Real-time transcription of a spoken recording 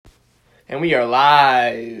And we are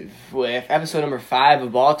live with episode number 5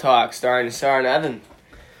 of Ball Talk, starring Nassar and Evan.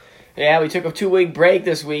 Yeah, we took a 2-week break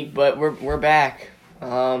this week, but we're back.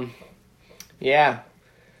 Yeah.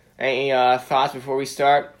 Any thoughts before we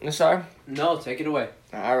start, Nassar? No, take it away.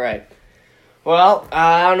 All right. Well,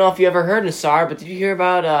 I don't know if you ever heard, Nassar, but did you hear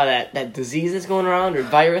about that disease that's going around, or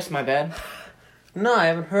virus, my bad? No, I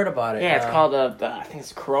haven't heard about it. Yeah, it's called, I think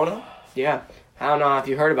it's Corona. Yeah. I don't know if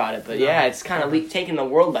you heard about it, but yeah, it's kind of taking the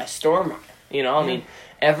world by storm. You know, I mean,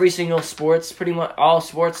 every single sports, pretty much all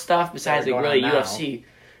sports stuff, besides like really UFC,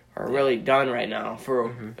 are really done right now for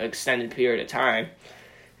an extended period of time.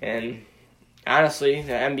 And honestly,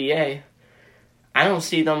 the NBA, I don't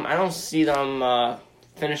see them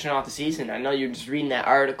finishing off the season. I know you're just reading that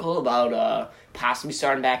article about possibly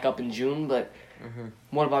starting back up in June, but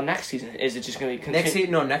what about next season? Is it just going to be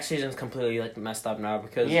next season's completely messed up now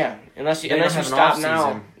because unless you stop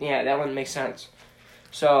now, that wouldn't make sense.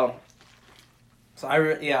 So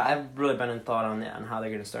I've really been in thought on that, on how they're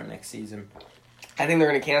going to start next season. I think they're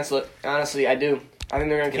going to cancel it. Honestly, I do. I think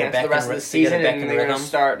they're going to cancel the rest of the season and they're going to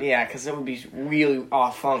start, because it would be really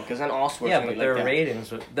off fun, because then all sports but their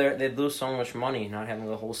ratings, they'd lose so much money not having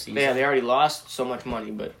the whole season. Yeah, they already lost so much money,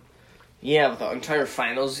 but with the entire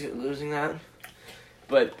finals losing that.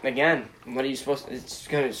 But again, what are you supposed to? It's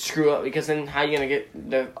going to screw up, because then how are you going to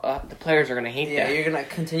get the players are going to hate that. Yeah, you're going to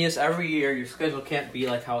continuous every year. Your schedule can't be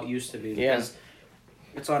like how it used to be because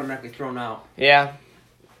it's automatically thrown out. Yeah.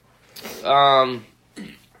 But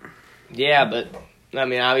I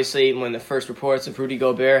mean, obviously, when the first reports of Rudy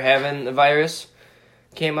Gobert having the virus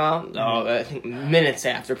came out, I think minutes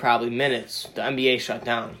after, the NBA shut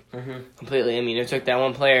down completely. I mean, it took that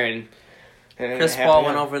one player and Chris Paul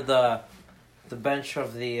went over the bench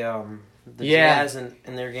of the Jazz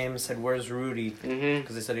in their game and said, "Where's Rudy?"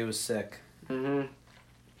 Because they said he was sick. But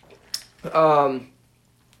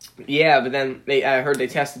then I heard they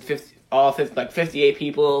tested 58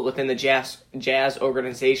 people within the Jazz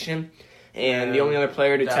organization, and the only other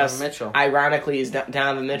player to test, Mitchell. Ironically, is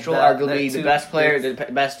Donovan Mitchell, arguably the best player, the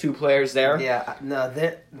best two players there. Yeah, no,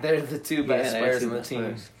 they're the two best players on the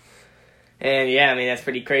team. And I mean, that's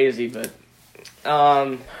pretty crazy, but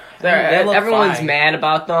everyone's fine. mad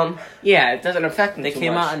about them. Yeah, it doesn't affect them. They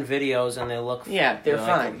came out in videos and they look. They're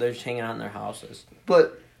fine. They're just hanging out in their houses.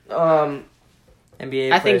 But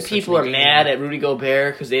NBA. I think people are mad at Rudy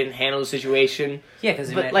Gobert because they didn't handle the situation. Yeah, because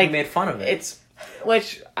he made fun of it.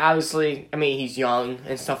 Which obviously, I mean, he's young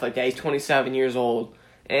and stuff like that. He's 27 years old,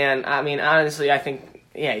 and I mean, honestly, I think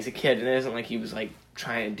he's a kid, and it isn't like he was like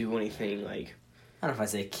trying to do anything like. I don't know if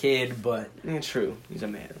I say kid, but it's true. He's a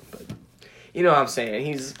man, but you know what I'm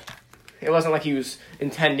saying. It wasn't like he was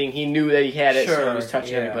intending. He knew that he had it, so he was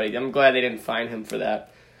touching everybody. I'm glad they didn't fine him for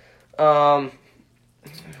that.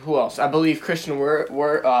 Who else? I believe Christian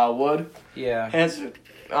Wood. Yeah. Has,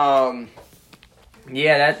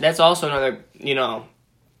 that's also another,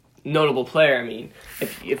 notable player. I mean,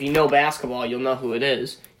 if you know basketball, you'll know who it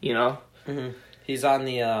is, He's on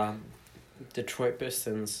the Detroit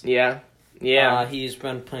Pistons. Yeah. He's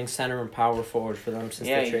been playing center and power forward for them since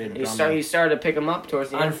they traded Drummond. He started to pick him up towards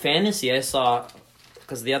the end. On fantasy, I saw,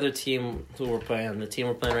 because the other team the team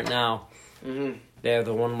we're playing right now, they have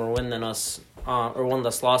the one more win than us, or one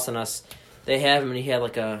less loss than us. They have him, and he had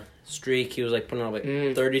like a streak. He was like putting up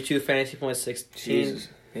 32 fantasy points, 16,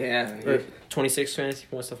 26 fantasy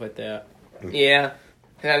points, stuff like that. Yeah.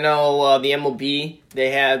 And I know the MLB, they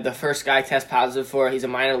had the first guy test positive for it. He's a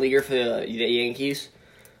minor leaguer for the Yankees.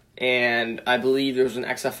 And I believe there was an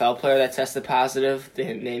XFL player that tested positive. They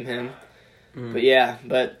didn't name him.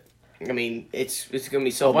 But I mean, it's going to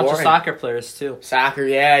be so boring. A bunch of soccer players, too. Soccer,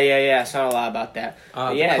 I saw a lot about that.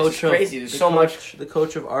 It's crazy. There's so much. The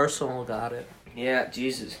coach of Arsenal got it. Yeah,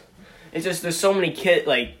 Jesus. It's just, there's so many kids,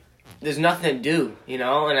 there's nothing to do, And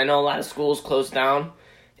I know a lot of schools closed down,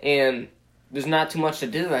 and there's not too much to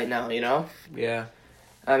do right now, Yeah.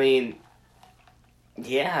 I mean,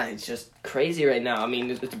 it's just crazy right now. I mean,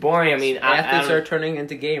 it's boring. I mean, athletes are turning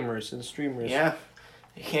into gamers and streamers. Yeah.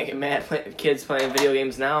 You can't get mad at kids playing video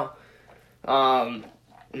games now. And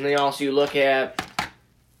then also you look at,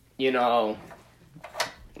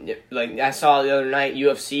 like I saw the other night,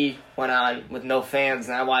 UFC went on with no fans,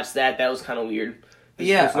 and I watched that. That was kind of weird.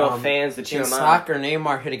 There's no fans to cheer them on. In soccer,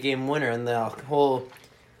 Neymar hit a game winner, and the whole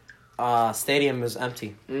stadium is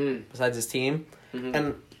empty besides his team.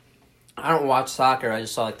 And I don't watch soccer. I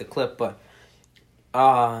just saw the clip, but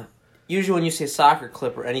usually when you see a soccer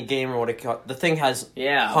clip or any game or what it call, the thing has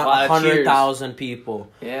 100,000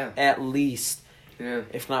 people, at least,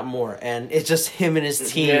 if not more, and it's just him and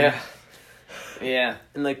his team.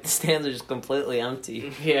 And the stands are just completely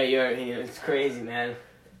empty. Yeah, it's crazy, man.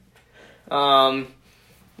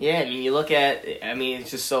 Yeah, I mean, you look at, I mean,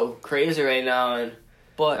 it's just so crazy right now, and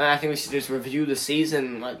I think we should just review the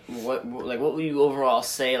season. What would you overall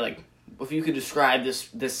say? Like, if you could describe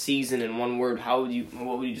this season in one word, what would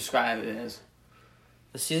you describe it as?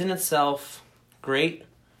 The season itself, great.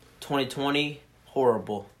 2020,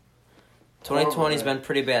 horrible. 2020's been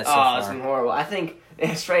pretty bad so far. Oh, it's been horrible. I think,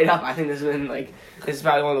 straight up, this is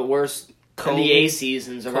probably one of the worst NBA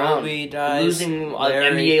seasons around. Kobe dies. Losing an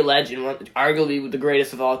NBA legend, arguably the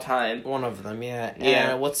greatest of all time. One of them, yeah.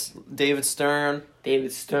 Yeah. And what's David Stern?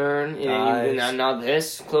 And now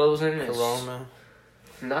this closing. Corona.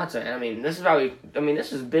 Nuts. I mean, this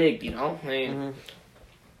is big, you know? I mean,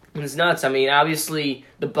 it's nuts. I mean, obviously,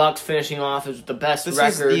 the Bucks finishing off is the best record.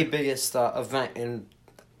 This is the biggest event in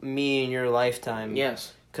me and your lifetime.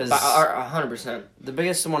 Yes. Because 100%. The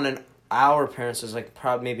biggest one in our parents was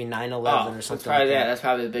probably maybe 9/11 or something. That's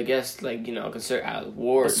probably the biggest, considered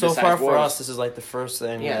war. But so far for us, this is the first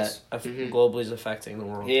thing that globally is affecting the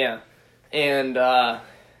world. Yeah, and I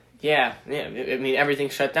mean, everything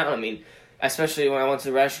shut down. I mean, especially when I went to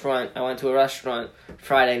a restaurant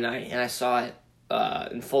Friday night and I saw it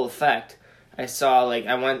in full effect. I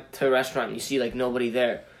went to a restaurant and you see nobody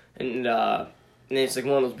there, and it's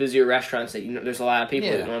one of those busier restaurants that there's a lot of people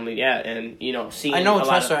that normally and seeing. I know which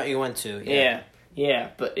restaurant you went to. Yeah,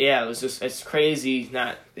 but it's crazy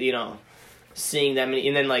not seeing that many,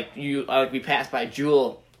 and then we passed by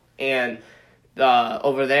Jewel, and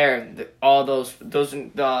over there all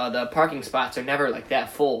the parking spots are never that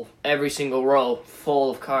full. Every single row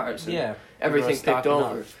full of cars. And everything picked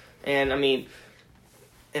over, up. And I mean,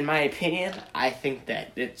 in my opinion, I think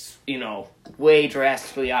that it's way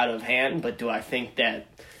drastically out of hand. But do I think that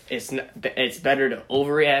it's better to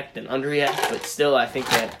overreact than underreact? But still, I think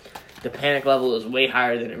that the panic level is way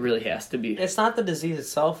higher than it really has to be. It's not the disease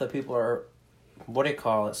itself that people are,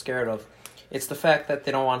 scared of. It's the fact that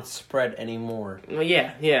they don't want it to spread anymore. Well,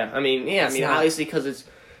 yeah. I mean, obviously, because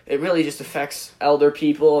it really just affects elder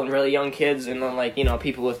people and really young kids, and then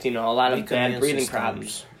people with a lot of bad breathing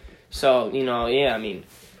problems. So I mean.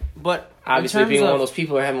 But obviously, being one of those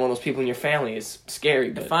people or having one of those people in your family is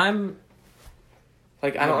scary. But if I'm I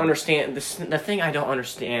don't understand the thing I don't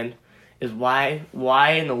understand is why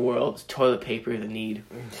in the world is toilet paper the need?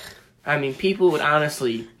 I mean, people would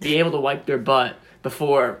honestly be able to wipe their butt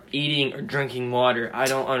before eating or drinking water. I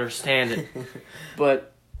don't understand it.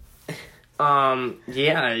 But we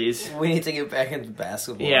need to get back into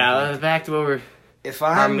basketball. Yeah, back to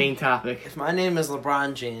our main topic. If my name is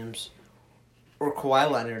LeBron James, or Kawhi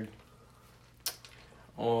Leonard,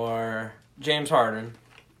 or James Harden,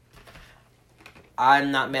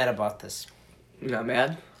 I'm not mad about this. You're not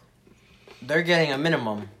mad? They're getting a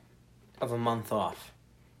minimum of a month off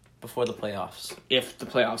before the playoffs. If the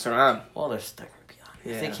playoffs are on. Well, they're going to be on.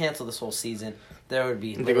 Yeah. If they cancel this whole season, there would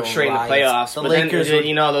be they go straight in the playoffs. The Lakers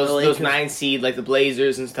then, those 9 seed, the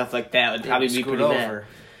Blazers and stuff like that, would probably be pretty mad.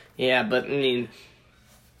 Yeah, but I mean...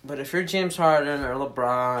 But if you're James Harden or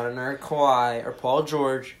LeBron or Kawhi or Paul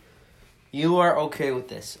George, you are okay with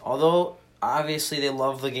this. Although, obviously, they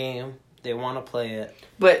love the game. They want to play it.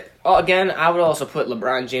 But, again, I would also put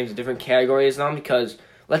LeBron James in different categories now because,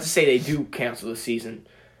 let's just say they do cancel the season.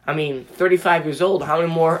 I mean, 35 years old, how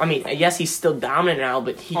many more... I mean, yes, he's still dominant now,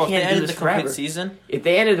 but he can't do this forever. Complete season? If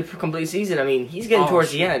they ended the complete season, I mean, he's getting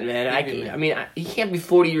towards the end, man. I mean, he can't be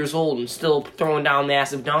 40 years old and still throwing down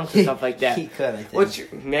massive dunks and stuff like that. He could, I think.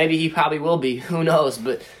 Which, maybe he probably will be. Who knows?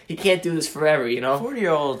 But he can't do this forever,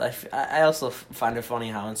 40-year-old, I also find it funny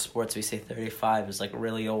how in sports we say 35 is,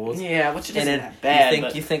 really old. Yeah, which isn't that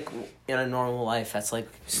bad. You think in a normal life that's,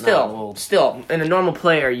 still, not old. Still, in a normal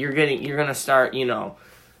player, you're going to start,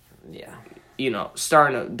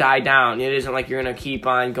 starting to die down. It isn't like you're going to keep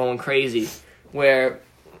on going crazy where,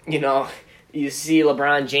 you see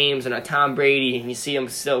LeBron James and a Tom Brady and you see him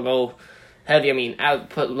still go heavy. I mean, I would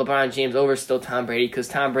put LeBron James over still Tom Brady because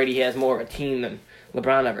Tom Brady has more of a team than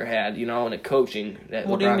LeBron ever had, and a coaching.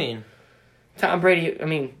 What do you mean? Tom Brady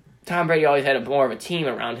always had more of a team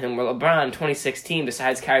around him, where LeBron, 2016,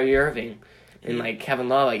 besides Kyrie Irving and, Kevin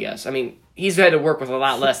Love, I guess. I mean, he's had to work with a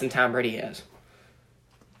lot less than Tom Brady has.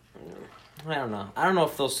 I don't know. I don't know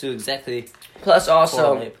if those two exactly. Plus,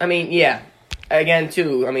 also, correlate. I mean, yeah. Again,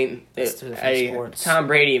 too, I mean, sports. Tom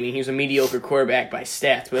Brady, he was a mediocre quarterback by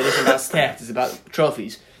stats, but it isn't about stats. It's about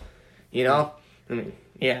trophies. I mean,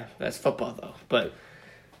 yeah, that's football, though. But,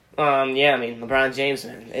 I mean, LeBron James,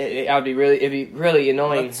 it'd be really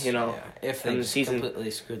annoying, if they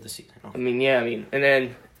completely screwed the season. I mean, and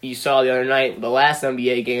then you saw the other night, the last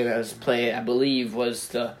NBA game that was played, I believe, was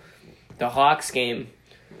the Hawks game.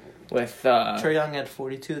 with Trae Young had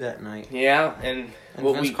 42 that night. Yeah, and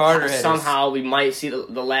Vince Carter we might see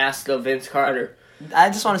the last of Vince Carter. I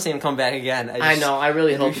just want to see him come back again. I know. I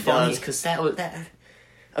really hope he does, because that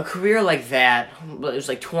a career like that. It was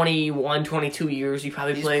like 21, 22 years. He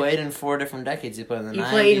probably played. He's played in 4 different decades. He played in the 90s.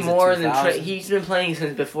 He played more the than Trae. He's been playing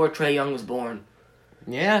since before Trae Young was born.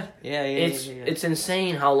 Yeah. It's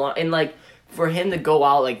insane how long, and like for him to go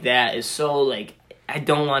out like that is so like. I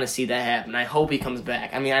don't want to see that happen. I hope he comes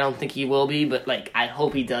back. I mean, I don't think he will be, but like I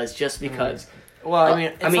hope he does, just because. Well, I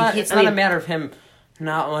mean, it's not a matter of him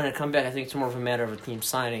not wanting to come back. I think it's more of a matter of a team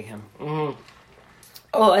signing him. Mm-hmm.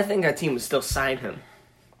 Oh, I think our team would still sign him.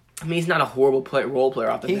 I mean, he's not a horrible role player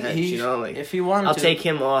off the bench, you know. Like, if he wanted I'll take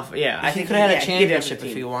him off. Yeah, I think he could have had a championship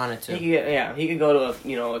if he wanted to. He could go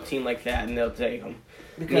to a team like that, and they'll take him.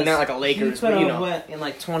 Because I mean, not like a Lakers, but went in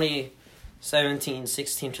like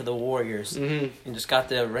 2017-16 to the Warriors and just got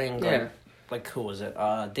the ring. Like who was it?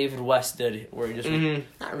 David West did, where he just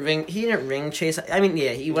not ring. He didn't ring chase. I mean,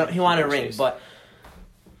 yeah, he wanted a ring, but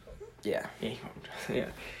yeah.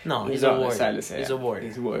 No, he's a Warrior. He's a Warrior.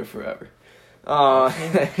 He's a Warrior forever. But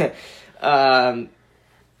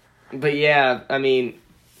yeah, I mean,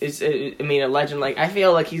 a legend. Like I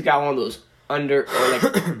feel like he's got one of those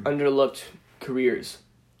underlooked careers.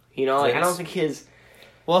 You know, like I don't think his.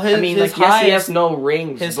 Well, his highest, yes, he has no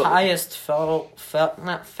rings. His highest fell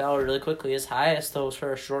really quickly. His highest though was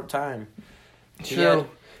for a short time. True,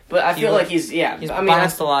 but I feel like he's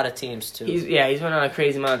bounced a lot of teams too. He's been on a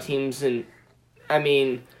crazy amount of teams, and I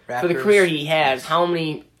mean, Raptors, for the career he has, how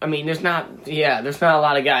many? I mean, there's not a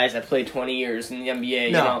lot of guys that played 20 years in the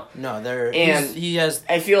NBA. No, he has.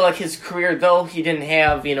 I feel like his career, though he didn't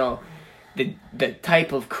have the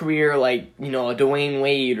type of career like a Dwayne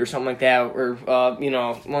Wade or something like that, or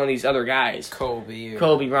one of these other guys, Kobe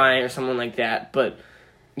Bryant or someone like that. But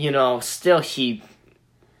still he,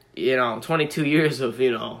 22 years of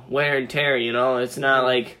wear and tear. It's not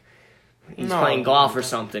like he's playing golf or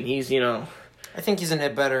something. He's I think he's in a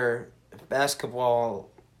better basketball.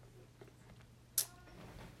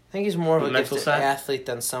 I think he's more of a gifted athlete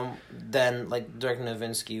than like Dirk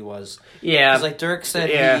Nowitzki was. Yeah, because like Dirk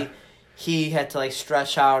said, he had to like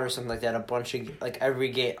stretch out or something like that. A bunch of like every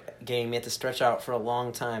game he had to stretch out for a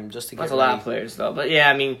long time just to get. That's ready. A lot of players though, but yeah,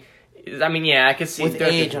 I mean, I could see with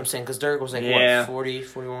Dirk age. I'm saying because Dirk was like what 40,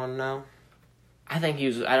 41 now. I think he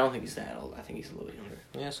was. I don't think he's that old. I think he's a little younger.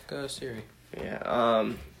 Yes, go Siri.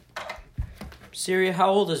 Yeah. Siri, how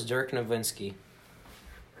old is Dirk Nowitzki?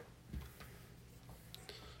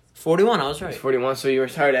 41, I was right. 41, so you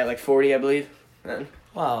retired at like 40, I believe. Then.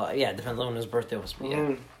 Well, yeah, it depends on when his birthday was. But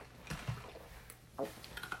yeah.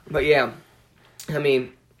 But yeah, I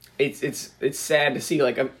mean, it's sad to see.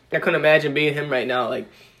 Like I couldn't imagine being him right now. Like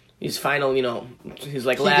his final, his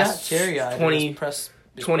like last 20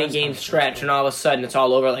 game stretch, and all of a sudden it's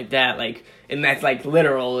all over like that. Like, and that's like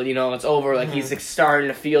literal. It's over. Like he's like starting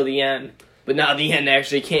to feel the end. But now the end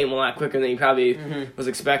actually came a lot quicker than he probably was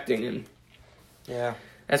expecting, and yeah,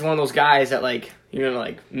 that's one of those guys that like you're gonna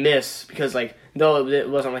like miss because like though it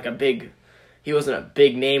wasn't like he wasn't a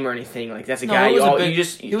big name or anything. Like that's a guy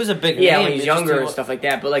he was a big name when he's younger and stuff like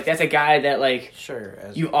that. But like that's a guy that like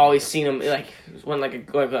you've always seen him like when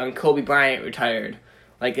when Kobe Bryant retired.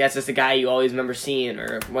 Like that's just a guy you always remember seeing,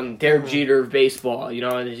 or when Derek Jeter of baseball,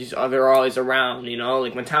 they're always around.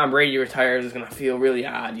 Like when Tom Brady retires, it's gonna feel really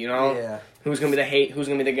odd. Yeah. Who's gonna be Who's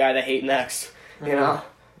gonna be the guy that hate next?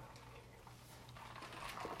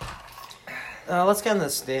 Let's get in the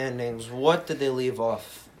standings. What did they leave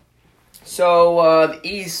off? So the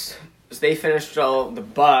East, they finished the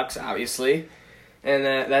Bucks, obviously, and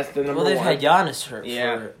that's the number one. Well, they've had Giannis hurt.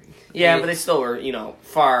 Yeah, but they still were,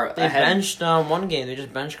 far they ahead. They benched one game. They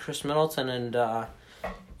just benched Chris Middleton and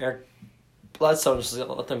Eric Bledsoe just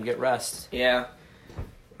let them get rest. Yeah.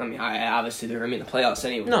 I mean, obviously they're going to be in the playoffs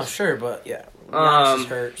anyway. No, sure, but yeah. Giannis is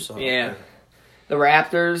hurt, so. Yeah. The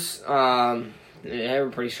Raptors, they have a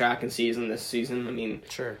pretty shocking season this season. I mean.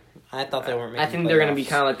 Sure. I thought they weren't making I think they're going to be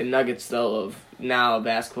kind of like the Nuggets, though, of now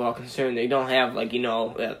basketball concerned. They don't have, like,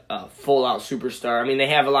 a full-out superstar. I mean, they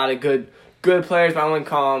have a lot of good players, but I wouldn't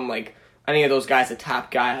call them, like, any of those guys a top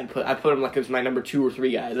guy. I'd put them, like, as my number 2 or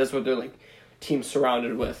 3 guys. That's what they're, like, team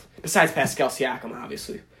surrounded with. Besides Pascal Siakam,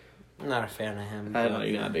 obviously. I'm not a fan of him. I know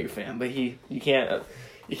you're not a big fan, but you can't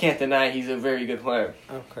deny he's a very good player.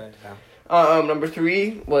 Okay, yeah. Number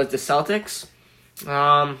 3 was the Celtics.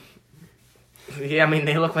 Yeah, I mean,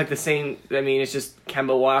 they look like the same. I mean, it's just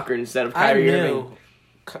Kemba Walker instead of Kyrie Irving.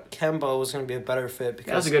 Kemba was going to be a better fit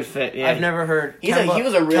because that was a good fit. Yeah, I've never heard. He's one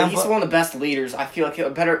of the best leaders. I feel like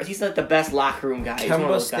he's like the best locker room guy.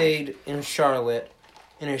 Kemba stayed in Charlotte,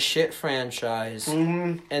 in a shit franchise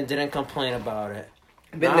and didn't complain about it.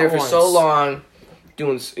 Been Not there for once. so long,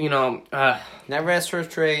 doing Never asked for a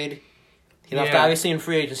trade. He left obviously in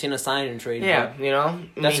free agency and a sign and trade. Yeah, you know,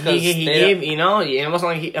 That's I mean, he 'cause gave, you know, it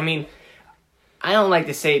wasn't like I mean, I don't like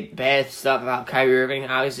to say bad stuff about Kyrie Irving,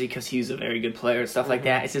 obviously, because he's a very good player and stuff like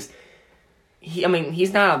that. It's just,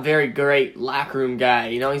 he's not a very great locker room guy.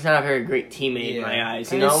 You know, he's not a very great teammate in my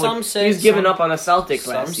eyes. You know, some say he's given up on the Celtics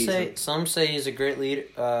last season. Some say he's a great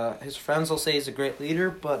leader. His friends will say he's a great leader,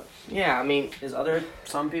 but Yeah, I mean,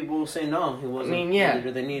 some people will say no, he wasn't the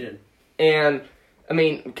leader they needed. And I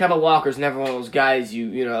mean, Kemba Walker's never one of those guys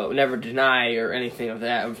you know never deny or anything of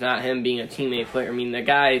that. Of not him being a teammate player. I mean, the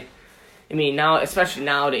guy. I mean, now, especially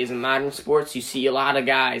nowadays in modern sports, you see a lot of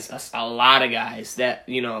guys that,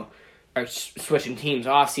 you know, are switching teams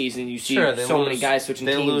off season. You see many guys switching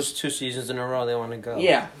teams. They lose 2 seasons in a row, they want to go.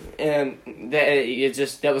 Yeah, and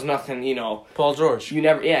that was nothing, you know. Paul George. You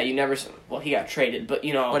never, well, he got traded, but,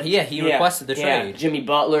 you know. But he requested the trade. Jimmy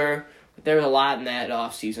Butler, there was a lot in that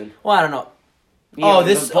off season. Well, I don't know. You're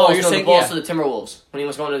saying the Bulls to the Timberwolves when he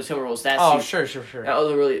was going to the Timberwolves. Sure. That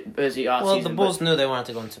was a really busy offseason. Well, the Bulls knew they wanted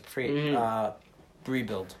to go into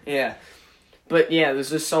rebuild. Yeah, but yeah, there's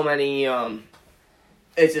just so many.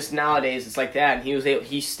 It's just nowadays it's like that, and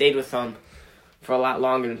he stayed with them for a lot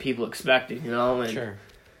longer than people expected. You know, and sure.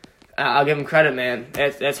 I'll give him credit, man.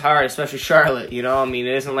 That's hard, especially Charlotte. You know, I mean,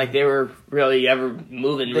 it isn't like they were really ever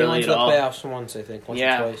moving they really went at to all. the playoffs once, I think, or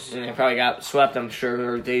twice. And they probably got swept. I'm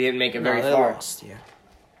sure, or they didn't make it very they far. Lost, yeah.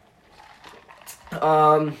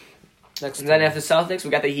 Then after Celtics, we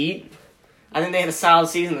got the Heat. I think they had a solid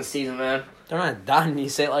season this season, man. They're not done. You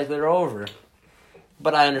say it like they're over.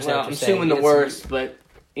 But I understand what I'm you're saying. assuming the worst, but,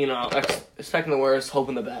 you know, expecting the worst,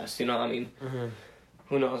 hoping the best, you know what I mean? Mm-hmm.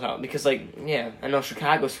 Who knows how? Because, like, yeah, I know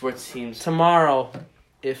Chicago sports teams. Tomorrow,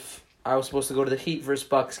 if I was supposed to go to the Heat versus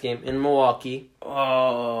Bucks game in Milwaukee.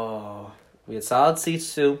 Oh. We had solid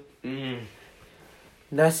seats, too. Mm.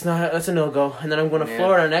 That's a no-go. And then I'm going to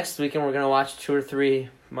Florida next week, and we're going to watch 2 or 3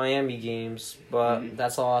 Miami games. But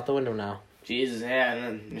that's all out the window now. Jesus, yeah, and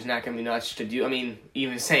then there's not going to be much to do. I mean,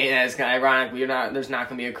 even saying that is kind of ironic. There's not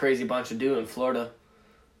going to be a crazy bunch to do in Florida.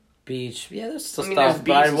 Beach. Yeah, there's still stuff. There's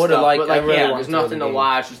but I would have liked, there's nothing to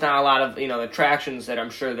watch. There's not a lot of, you know, attractions that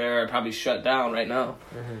I'm sure there are probably shut down right now.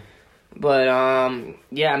 Mm-hmm. But,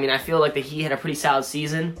 yeah, I mean, I feel like the Heat had a pretty solid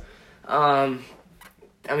season. I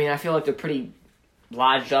mean, I feel like they're pretty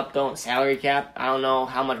lodged up, though, in salary cap. I don't know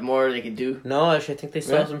how much more they could do. No, actually, I think they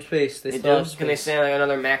still have some space. They still have space. Can they sign like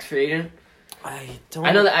another max free agent? I don't.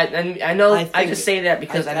 I know that. I know. I just say that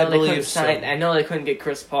because I know they couldn't sign. So. I know they couldn't get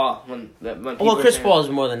Chris Paul when Chris Paul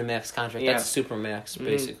is more than a max contract. Yeah. That's a super max,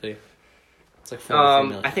 basically. It's like $43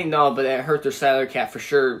 million. I think no, but it hurt their salary cap for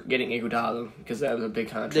sure. Getting Iguodala because that was a big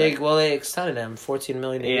contract. They extended him $14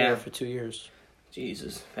 million a year for 2 years.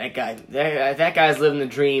 Jesus, that guy. That guy's living the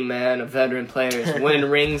dream, man. Of veteran players winning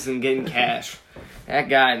rings and getting cash. That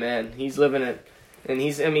guy, man, he's living it. And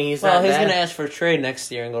he's not he's bad. going to ask for a trade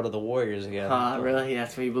next year and go to the Warriors again. Really?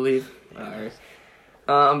 That's what you believe? Alright.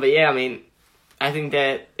 But yeah, I mean, I think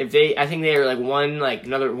they are like one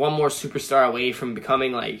more superstar away from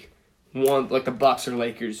becoming like one, like the Bucks or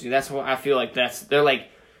Lakers. That's what I feel like. They're like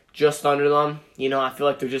just under them. You know, I feel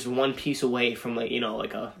like they're just one piece away from like, you know,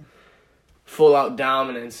 like a full out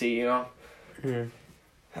dominancy. You know.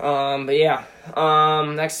 Mm-hmm. But yeah.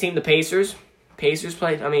 Next team, the Pacers. Pacers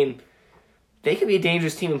play. I mean, they could be a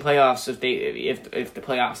dangerous team in playoffs if the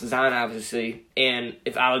playoffs is on, obviously, and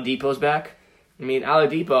if Oladipo's back. I mean,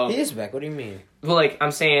 Oladipo. He is back. What do you mean? Well, like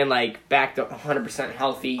I'm saying, like back to 100%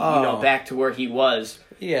 healthy. Oh. You know, back to where he was.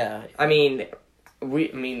 Yeah. I mean,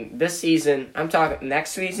 this season. I'm talking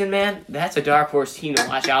next season, man. That's a dark horse team to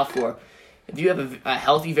watch out for. If you have a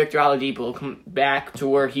healthy Victor Oladipo come back to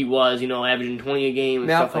where he was, you know, averaging 20 a game and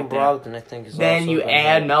stuff like Brogdon, I think, is then also you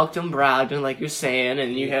add Malcolm Brogdon, like you're saying,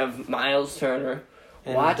 and you have Miles Turner.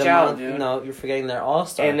 And watch out, dude. No, you're forgetting their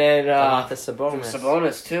all-star. And then Sabonis.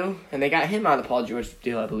 Sabonis, too. And they got him out of the Paul George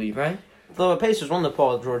deal, I believe, right? The Pacers won the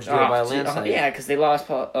Paul George deal by a landslide. Yeah, because they lost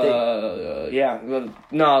Paul... the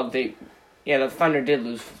Thunder did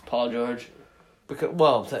lose Paul George.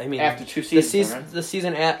 Because, I mean, after 2 seasons, the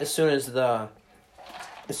season as soon as the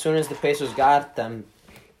Pacers got them,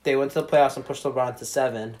 they went to the playoffs and pushed LeBron to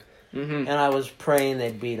 7. Mm-hmm. And I was praying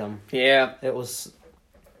they'd beat them. Yeah, they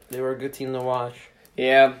were a good team to watch.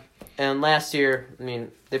 Yeah, and last year, I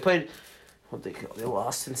mean, they played. They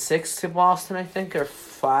lost in 6 to Boston, I think, or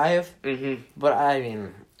 5. Mm-hmm. But I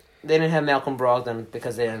mean, they didn't have Malcolm Brogdon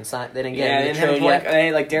because they didn't sign. They didn't get. They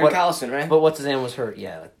had like Darren Collison, right? But what's his name was hurt.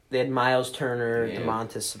 Yeah. They had Miles Turner, Yeah.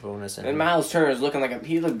 DeMontis Sabonis, And Miles Turner's looking like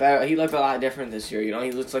he looked better. He looked a lot different this year. You know,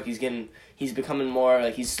 he looks like he's becoming more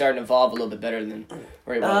like he's starting to evolve a little bit better than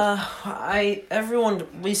where he was.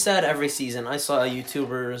 We said every season. I saw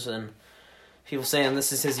YouTubers and people saying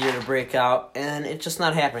this is his year to break out, and it's just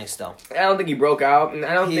not happening still. I don't think he broke out, and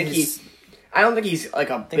I don't think he's like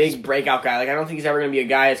a big breakout guy. Like I don't think he's ever gonna be a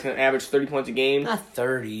guy that's gonna average 30 points a game. Not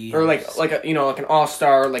 30. Or like an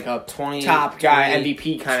all-star, like a 20, top guy, 20,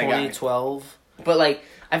 MVP kind of guy. 2012. But like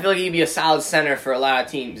I feel like he'd be a solid center for a lot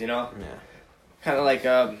of teams. You know, Yeah. kind of like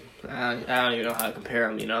I don't even know how to compare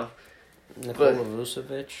him. You know, Nikola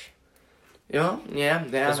Vucevic. yeah. I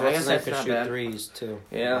guess that's could not shoot bad. threes too.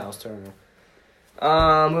 Yeah. Miles Turner.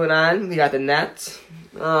 Moving on, we got the Nets.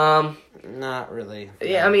 Not really.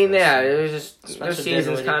 Yeah, I mean, yeah, it was just their Spencer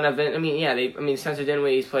season's Dinwiddie. kind of. I mean, Spencer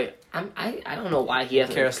Dinwiddie's played. I don't know why he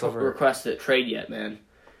hasn't Karis LeVert. requested a trade yet, man.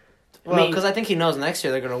 Well, because I think he knows next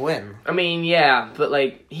year they're gonna win. I mean, yeah, but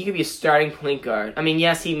like he could be a starting point guard. I mean,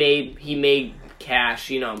 yes, he made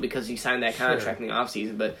cash, you know, because he signed that contract in the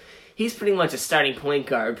offseason, but he's pretty much a starting point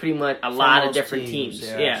guard, pretty much a lot of different teams.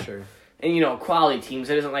 Yeah. Sure. And you know, quality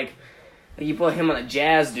teams. It isn't like you put him on a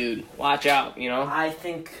Jazz dude. Watch out, you know. I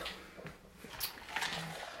think.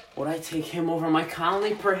 Would I take him over Mike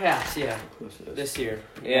Conley? Perhaps, yeah. This year.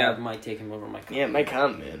 Yeah. I might take him over Mike Conley. Yeah, Mike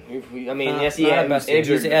Conley, man. I mean, yes, not he had a best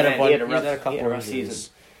injured. He's had He had a couple rough injuries.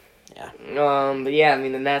 season. Yeah. But yeah, I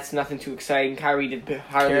mean, the Nets, nothing too exciting. Kyrie did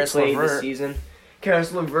hardly Karis play this LeVert. season.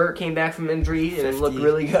 Karis LeVert came back from injury and 50. looked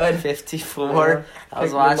really good. 54. I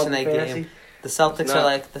was watching that game. The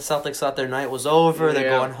Celtics thought their night was over. They're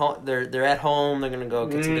going home. They're at home. They're gonna go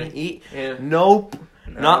get something to eat. Yeah. Nope,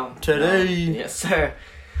 No, not today. no. Yes, sir.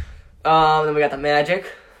 Then we got the Magic.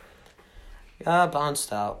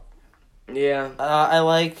 Bounced out. Yeah.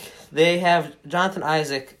 They have Jonathan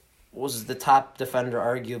Isaac was the top defender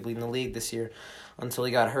arguably in the league this year until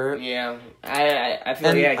he got hurt. Yeah. I feel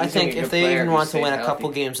And he's I think gonna be a if good they player even he want to stays win a healthy. couple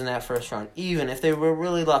games in that first round, even if they were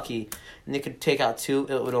really lucky and they could take out 2,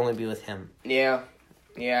 it would only be with him. Yeah.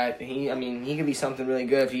 Yeah, he could be something really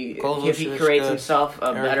good if he Vucevic creates good. himself a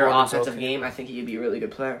Aaron better Gordon's offensive okay. game. I think he could be a really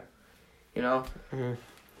good player. You know. Mhm.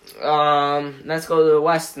 Let's go to the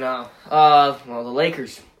West now. The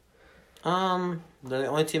Lakers. They're the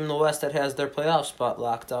only team in the West that has their playoff spot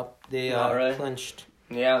locked up. They really? clinched.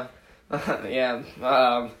 Yeah. Yeah.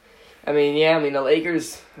 The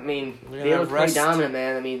Lakers. I mean, They're they gonna look pretty rest. dominant,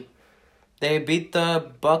 man. I mean, They beat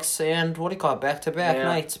the Bucks and back-to-back Yeah.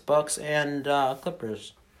 nights. Bucks and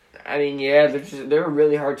Clippers. yeah, they're a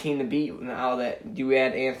really hard team to beat now that you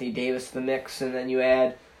add Anthony Davis to the mix, and then you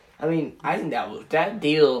add. I think that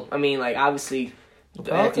deal. Obviously, the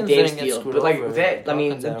Pelicans Anthony Davis didn't get deal, screwed but over. that.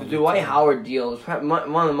 Pelicans The have a good Dwight team. Howard deal was probably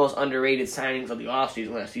one of the most underrated signings of the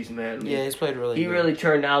offseason last season, man. I mean, Yeah, he's played really he good. really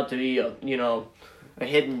turned out to be a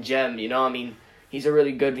hidden gem. He's a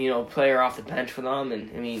really good player off the bench for them,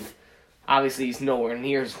 and obviously he's nowhere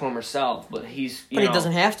near his former self, but he's But he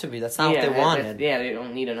doesn't have to be. That's not what they wanted. They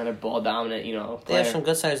don't need another ball dominant player. They have some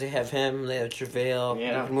good sides. They have him. They have JaVale.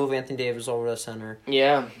 Yeah. They can move Anthony Davis over to center.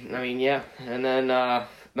 Yeah, and then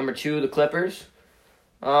number 2, the Clippers.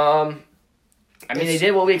 They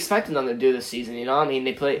did what we expected them to do this season.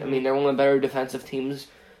 They play. They're one of the better defensive teams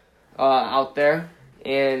out there,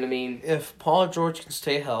 and If Paul George can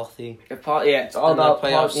stay healthy, if Paul, it's all then the about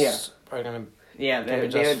Paul. playoffs Yeah. are gonna. Yeah, They're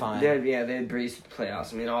they just fine. They breezed the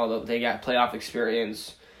playoffs. They got playoff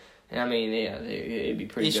experience. It'd be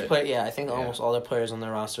pretty good. I think almost all their players on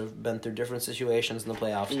their roster have been through different situations in the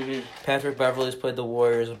playoffs. Mhm. Patrick Beverley's played the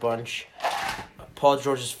Warriors a bunch. Paul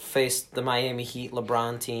George has faced the Miami Heat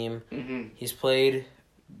LeBron team. Mhm. He's played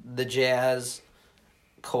the Jazz.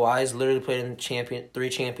 Kawhi's literally played in 3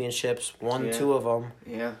 championships, won Yeah. 2 of them.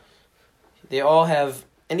 Yeah. They all have,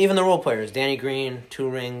 and even the role players, Danny Green, 2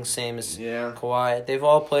 rings, same as Yeah. Kawhi. They've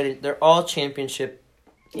all played. They're all championship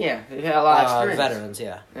Yeah. They've had a lot of experience. veterans.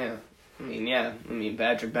 Yeah. Yeah.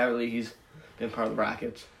 Patrick Beverly, he's been part of the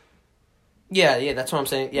Rockets. Yeah. That's what I'm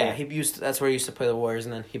saying. Yeah, Yeah. That's where he used to play the Warriors,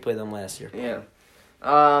 and then he played them last year. Yeah.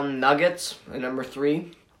 Nuggets at number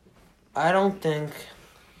 3. I don't think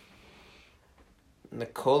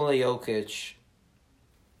Nikola Jokic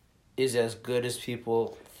is as good as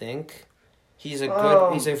people think. He's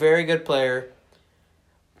a very good player,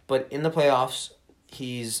 but in the playoffs,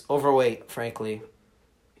 he's overweight, frankly.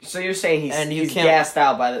 So you're saying And you he's can't- gassed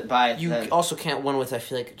out by You the, also can't win with, I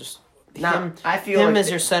feel like, just Nah, I feel him like as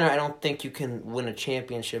your center. I don't think you can win a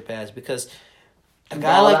championship as, because a Ball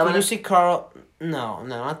guy like when dominant? you see Carl, no,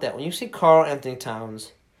 not that. When you see Carl Anthony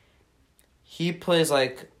Towns, he plays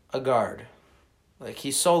like a guard. Like,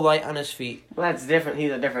 he's so light on his feet, Well, that's different.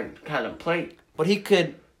 He's a different kind of plate. but he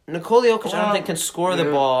could Nikola Jokic, I don't think can score the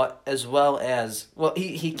ball as well as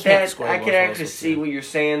he can't score. I can actually see what you're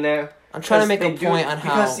saying there. I'm trying to make a point on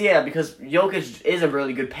how because Jokic is a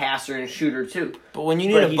really good passer and shooter too. But when you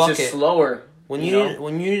need a bucket, he's just slower. When you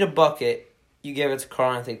need a bucket, you give it to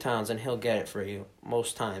Karl-Anthony Towns and he'll get it for you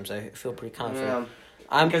most times. I feel pretty confident.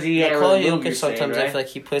 Yeah. Because Nikola Jokic sometimes I feel like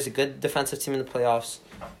he plays a good defensive team in the playoffs.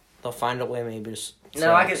 They'll find a way maybe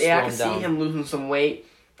to I can see him losing some weight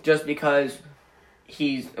just because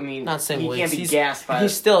he can't be gassed by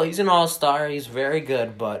he's an all-star. He's very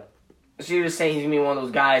good, but so you're just saying he's gonna be one of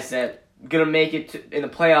those guys that gonna make it in the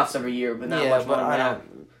playoffs every year, but not much more than that.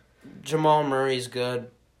 Jamal Murray's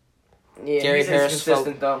good. Yeah, Gary Harris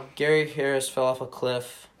fell off a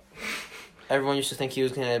cliff. Everyone used to think he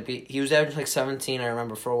was gonna be. He was averaging like 17. I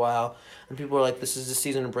remember for a while, and people were like, "This is the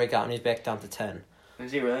season to break out," and he's back down to 10.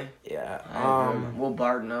 Is he really? Yeah. Will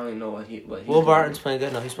Barton, I don't even know what he's Will Barton's playing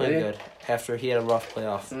good. No, he's playing good. After he had a rough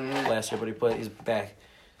playoff last year, but he's back.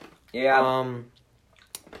 Yeah.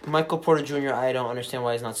 Michael Porter Jr., I don't understand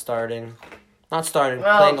why he's not starting. Not starting,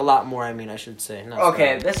 playing a lot more, I should say.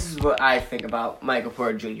 This is what I think about Michael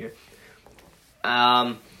Porter Jr.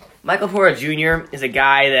 Michael Porter Jr. is a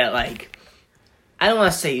guy that, I don't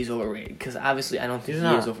want to say he's overrated, because obviously I don't think he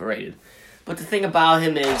is overrated. But the thing about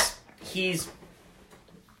him is,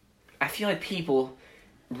 I feel like people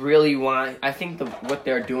really I think what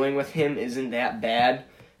they're doing with him isn't that bad.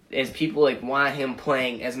 As people want him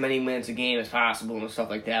playing as many minutes a game as possible and stuff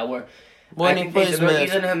like that. When he plays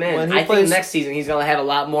minutes, I think next season he's gonna have a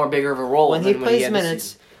lot more bigger of a role. When he plays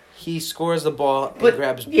minutes, he scores the ball and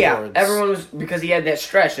grabs boards. Yeah, everyone was because he had that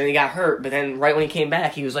stretch and he got hurt. But then right when he came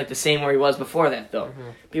back, he was the same where he was before that. Though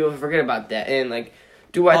people forget about that. And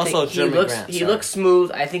he looks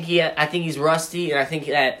smooth? I think he's rusty, and I think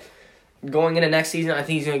that going into next season, I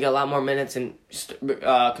think he's gonna get a lot more minutes and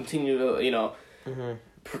continue to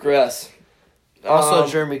progress. Also,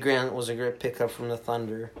 Jeremy Grant was a great pickup from the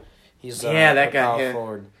Thunder. He's that guy power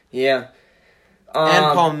forward. Yeah.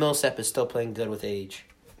 And Paul Millsap is still playing good with age.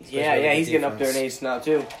 Yeah, he's getting up there in age now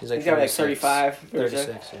too. He's got 35,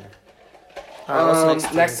 36. Yeah. All right, what's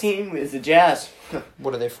the next team is the Jazz.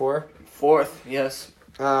 What are they for? Fourth, yes.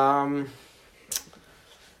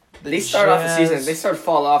 They start off the season. They start to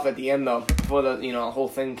fall off at the end though, before the whole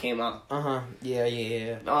thing came out. Yeah.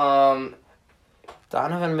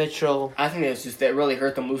 Donovan Mitchell. I think it's just that really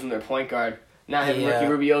hurt them losing their point guard. Not having Ricky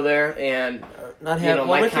Rubio there, and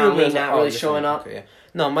Mike Conley not really showing up. Okay, yeah.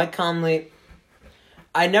 No, Mike Conley.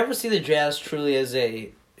 I never see the Jazz truly as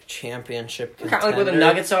a championship contender. Kind of like what the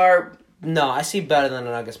Nuggets are. No, I see better than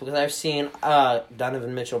the Nuggets because I've seen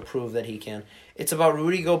Donovan Mitchell prove that he can. It's about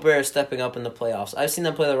Rudy Gobert stepping up in the playoffs. I've seen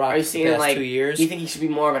them play the Rockets the past 2 years. Do you think he should be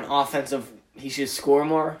more of an offensive? He should score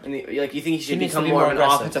more. You think he should become more of an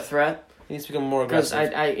offensive threat? He needs to become more aggressive.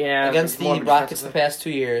 Against the Rockets the past 2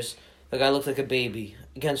 years, the guy looked like a baby.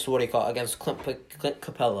 Against against Clint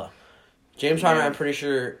Capella. James Harden, I'm pretty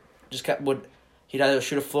sure, he'd either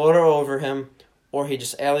shoot a floater over him, or he'd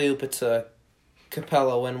just alley-oop it to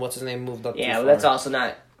Capella when what's-his-name moved up. Yeah, but that's also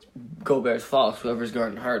not Gobert's fault. Whoever's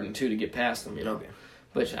guarding Harden too to get past him, Okay.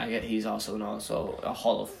 Which I get, he's also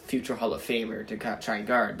a future Hall of Famer to try and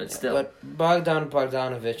guard, but still. But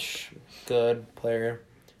Bogdanovich, good player.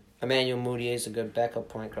 Emmanuel Mudiay is a good backup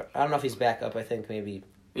point guard. I don't know if he's backup. I think maybe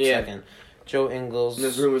second. Joe Ingles.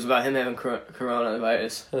 There's rumors about him having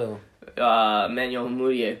coronavirus. Who? Emmanuel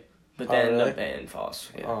Mudiay, but then the band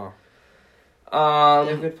falls. Yeah.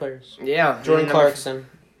 They're good players. Yeah, Jordan Clarkson.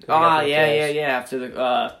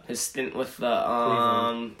 After his stint with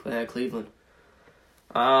Cleveland.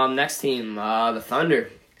 Next team, the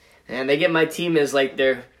Thunder, and they get my team as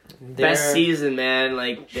their best season, man.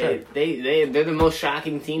 They're the most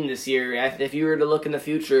shocking team this year. If you were to look in the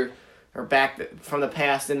future, or back from the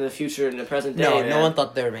past into the future and the present day, no one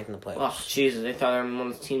thought they were making the playoffs. Oh Jesus, they thought they were one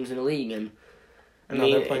of the teams in the league, and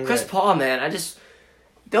Chris Paul, man,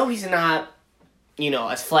 though he's not,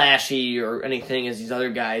 as flashy or anything as these other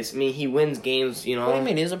guys. He wins games, What do you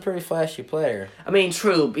mean? He's a pretty flashy player.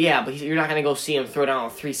 True, but you're not going to go see him throw down a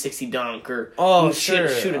 360 dunk or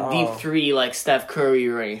shoot a deep three like Steph Curry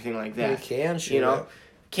or anything like that. He can shoot it.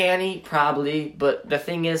 Can he? Probably, but the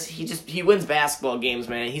thing is, he wins basketball games,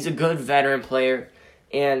 man. He's a good veteran player,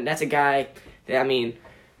 and that's a guy that,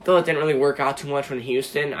 though it didn't really work out too much in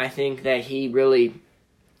Houston, I think that he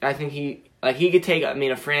could take,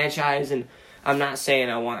 a franchise, and I'm not saying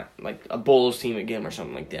I want, a Bulls team again or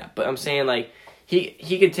something like that, but I'm saying,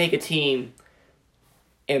 he could take a team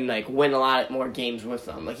and, win a lot more games with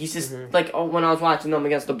them. He's just, when I was watching them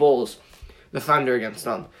against the Bulls, the Thunder against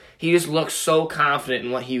them. He just looked so confident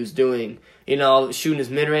in what he was doing. You know, shooting his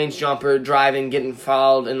mid-range jumper, driving, getting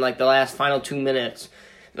fouled in like the last final 2 minutes.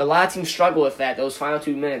 A lot of teams struggle with that, those final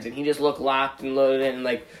 2 minutes, and he just looked locked and loaded in.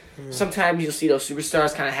 Like, sometimes you'll see those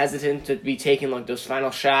superstars kind of hesitant to be taking like those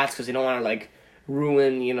final shots because they don't want to like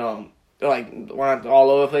ruin, you know, like want all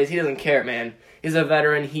over the place. He doesn't care, man. He's a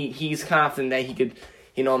veteran. He's confident that he could,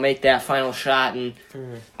 you know, make that final shot, and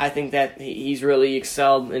I think that he's really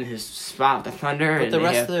excelled in his spot with the Thunder. But and the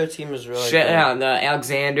rest of their team is really good. Yeah, the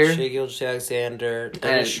Alexander. Shai Gilgeous-Alexander,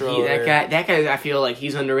 Dennis Schroeder. That guy, I feel like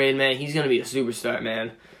he's underrated, man. He's gonna be a superstar,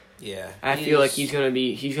 man. Yeah, I feel like he's gonna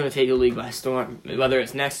take the league by storm. Whether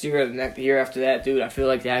it's next year or the next year after that, dude. I feel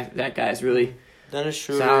like that guy's really Dennis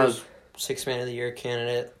Schroeder's Sixth Man of the Year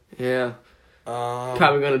candidate. Yeah,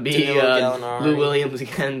 probably gonna be Lou Williams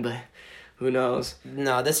again, but who knows?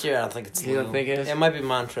 No, this year I don't think it's Lou. You don't think it is? It might be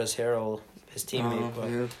Montrezl Harrell, his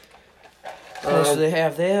teammate. Yeah. So they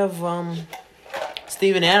have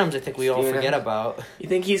Steven Adams. I think we all forget about. You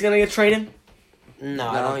think he's gonna get traded?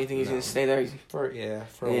 No, you think he's gonna stay there? For a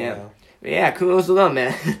while. Yeah, kudos to them,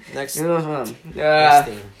 man. Next team.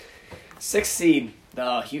 6th seed,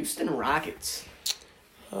 the Houston Rockets.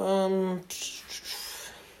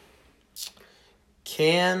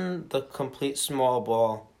 Can the complete small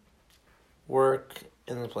ball work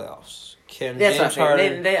in the playoffs? Can That's James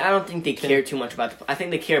Harden? I don't think they care too much about. I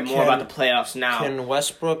think they care more about the playoffs now. Can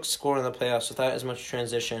Westbrook score in the playoffs without as much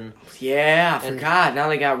transition? Yeah, I forgot. Now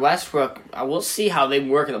they got Westbrook. We'll see how they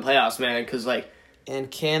work in the playoffs, man. Because and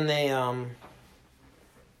can they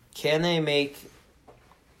make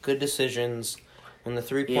good decisions when the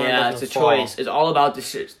 3-point doesn't it's a fall? choice. It's all about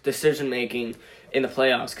decision making in the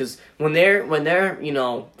playoffs. Because when they're you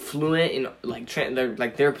know fluent and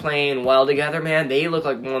they're playing well together, man, they look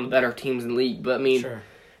like one of the better teams in the league. But I mean,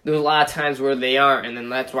 there's a lot of times where they aren't, and then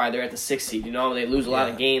that's why they're at the 6th seed. You know, they lose a lot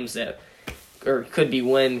of games that or could be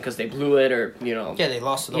win because they blew it, or you know. Yeah, they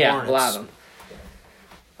lost to the Hornets. A lot of them.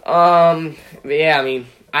 But yeah, I mean,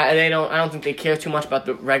 I don't think they care too much about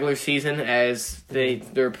the regular season, as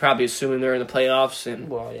they're probably assuming they're in the playoffs,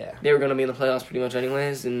 and they were going to be in the playoffs pretty much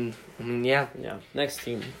anyways. And I mean, yeah. Next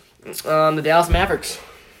team, the Dallas Mavericks,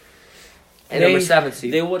 and number 7th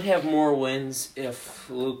seed. They would have more wins if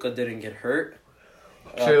Luka didn't get hurt.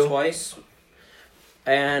 True. Twice,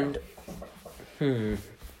 and I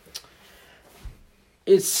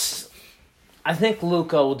think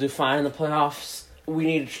Luka will do fine in the playoffs. We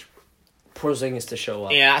need Porzingis to show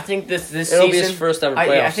up. Yeah, I think this season it'll be his first ever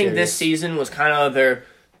playoff I think this season was kind of their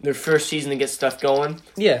first season to get stuff going.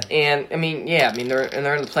 Yeah, and I mean, they're in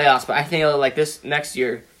the playoffs, but I think like this next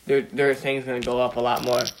year, their thing's gonna go up a lot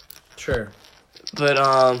more. Sure, but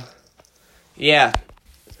I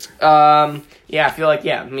feel like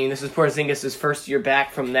I mean, this is Porzingis' first year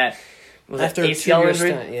back from that. After ACL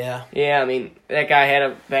injury? Yeah, I mean, that guy had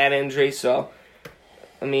a bad injury, so,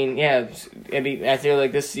 I mean, I feel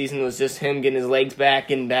like this season was just him getting his legs back,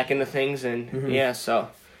 getting back into things, and, so.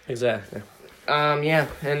 Exactly.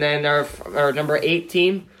 And then our number 8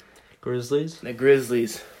 team. Grizzlies? The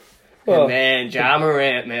Grizzlies. Well, and man, Ja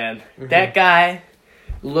Morant, man. That guy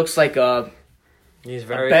looks like he's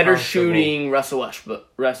very better shooting Russell Westbrook.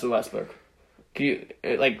 Sure.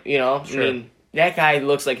 I mean, that guy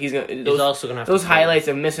looks like he's gonna. He's also gonna have those highlights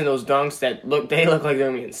of missing those dunks they look like they're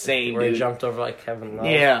gonna be insane. Where dude. he jumped over like Kevin Love.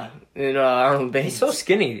 Yeah, I don't know. He's so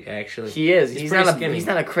skinny, actually. He is. He's not skinny. He's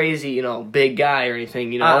not a crazy, big guy or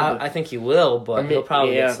anything. I think he will, but he'll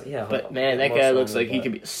probably. But man, that guy looks like he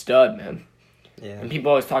could be a stud, man. Yeah. And people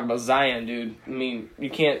always talk about Zion, dude. I mean, you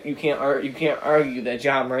can't argue that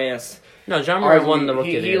Ja Morant's. No, Ja Morant won the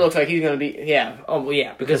rookie. He looks like he's gonna be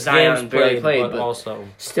because Zion barely played, but also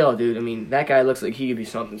still, dude. I mean, that guy looks like he could be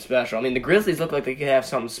something special. I mean, the Grizzlies look like they could have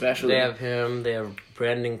something special. They have him. They have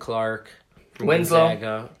Brandon Clark, Winslow.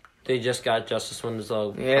 Gonzaga. They just got Justice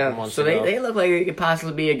Winslow. Yeah, so they look like they could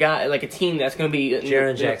possibly be a guy, like a team that's going to be.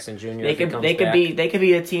 Jaren Jackson Jr. They could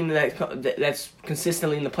be a team that's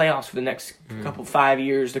consistently in the playoffs for the next couple 5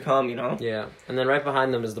 years to come. You know. Yeah, and then right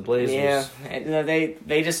behind them is the Blazers. Yeah, and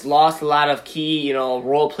they just lost a lot of key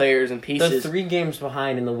role players and pieces. They're 3 games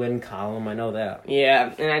behind in the win column. I know that.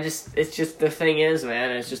 Yeah, and it's just the thing is,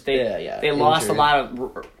 man. It's just they lost a Injury. lot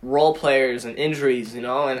of role players and injuries. And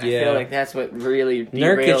I feel like that's what really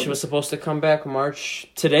derailed. Nurkic was supposed to come back March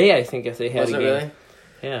today, I think, if they had a game. Really?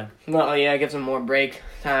 Yeah. Well, yeah, it gives them more break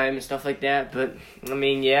time and stuff like that. But I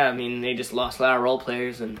mean, they just lost a lot of role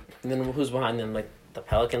players and then who's behind them? Like the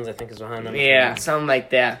Pelicans, I think, is behind them. Yeah, something like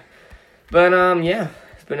that. But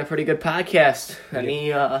it's been a pretty good podcast.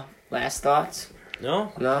 Any last thoughts?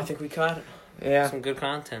 No. No? I think we caught Yeah. some good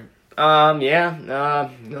content.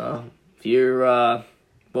 No. if you're,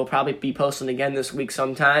 we'll probably be posting again this week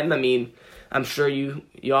sometime. I mean, I'm sure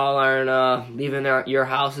y'all aren't leaving your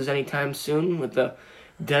houses anytime soon with the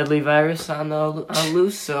deadly virus on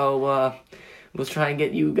loose. So we'll try and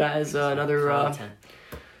get you guys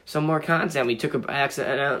some more content. We took an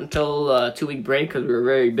accidental 2-week break because we were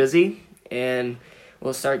very busy, and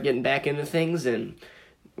we'll start getting back into things. And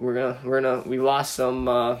we lost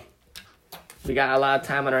some. We got a lot of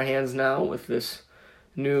time on our hands now with this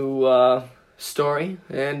new story,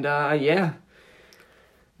 and yeah.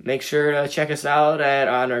 Make sure to check us out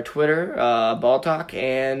on our Twitter, Ball Talk,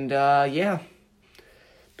 and yeah.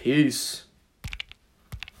 Peace.